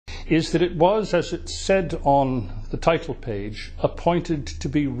is that it was, as it said on the title page, appointed to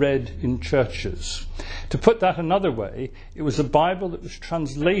be read in churches. To put that another way, it was a Bible that was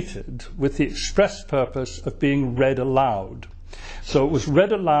translated with the express purpose of being read aloud. So it was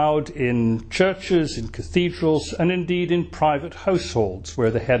read aloud in churches, in cathedrals, and indeed in private households, where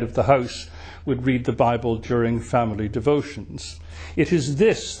the head of the house would read the Bible during family devotions. It is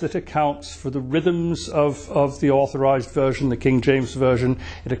this that accounts for the rhythms of the authorized version, the King James Version.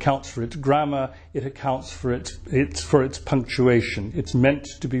 It accounts for its grammar. It accounts for its punctuation. It's meant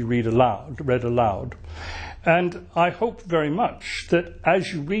to be read aloud. And I hope very much that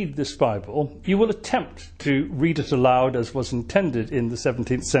as you read this Bible, you will attempt to read it aloud as was intended in the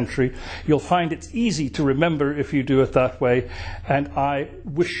 17th century. You'll find it's easy to remember if you do it that way, and I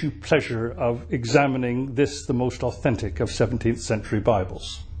wish you pleasure of examining this, the most authentic of 17th century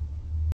Bibles.